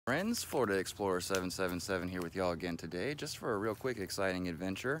friends, Florida Explorer 777 here with y'all again today, just for a real quick exciting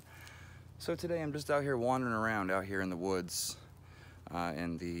adventure. So today I'm just out here wandering around out here in the woods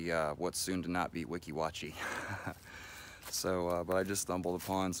in the what's soon to not be Weeki Wachee. But I just stumbled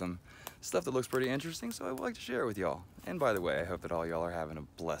upon some stuff that looks pretty interesting, so I would like to share it with y'all. And by the way, I hope that all y'all are having a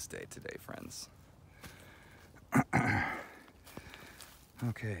blessed day today, friends.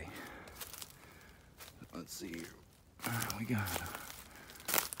 Okay, let's see here. We got,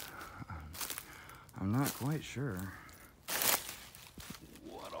 I'm not quite sure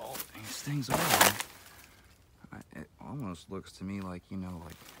what all these things are. It almost looks to me like, you know,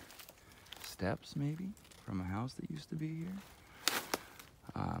 like steps maybe from a house that used to be here.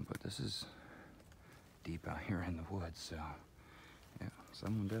 But this is deep out here in the woods, so yeah,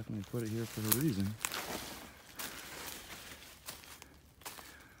 someone definitely put it here for a reason.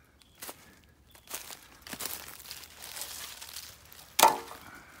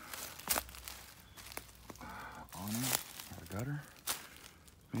 Or a gutter,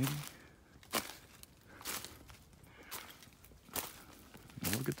 maybe.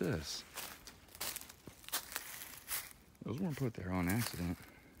 Now look at this. Those weren't put there on accident.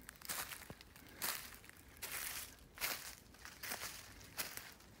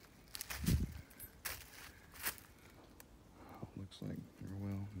 Looks like,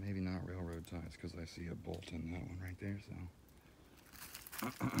 well, maybe not railroad ties, because I see a bolt in that one right there, so.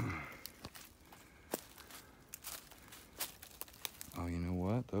 Oh, you know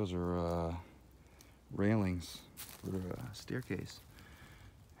what? Those are railings for a staircase.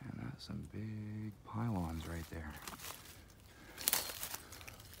 And that's some big pylons right there. Let's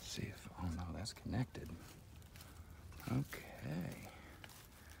see if, oh no, that's connected. Okay.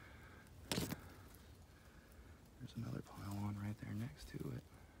 There's another pylon right there next to it.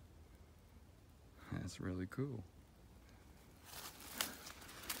 That's really cool.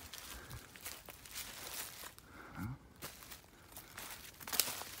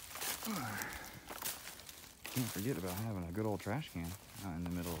 Can't forget about having a good old trash can out in the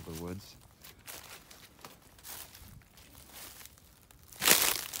middle of the woods.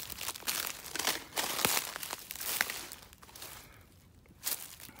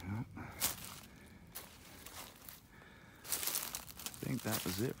 I think that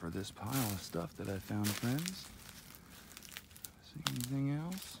was it for this pile of stuff that I found, friends. See anything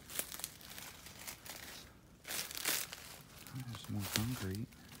else? There's some more concrete.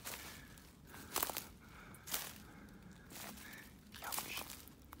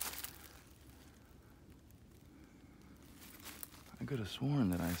 I could have sworn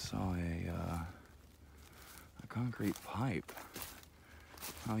that I saw a concrete pipe.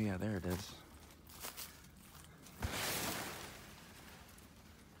 Oh yeah, there it is.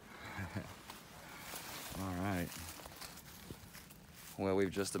 All right. Well,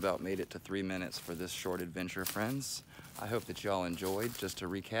 we've just about made it to 3 minutes for this short adventure, friends. I hope that y'all enjoyed. Just to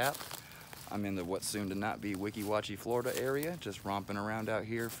recap, I'm in the what's soon to not be Weeki Wachee, Florida area, just romping around out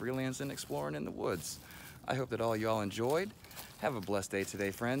here, freelancing, exploring in the woods. I hope that all y'all enjoyed. Have a blessed day today,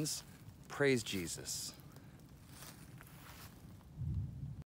 friends. Praise Jesus.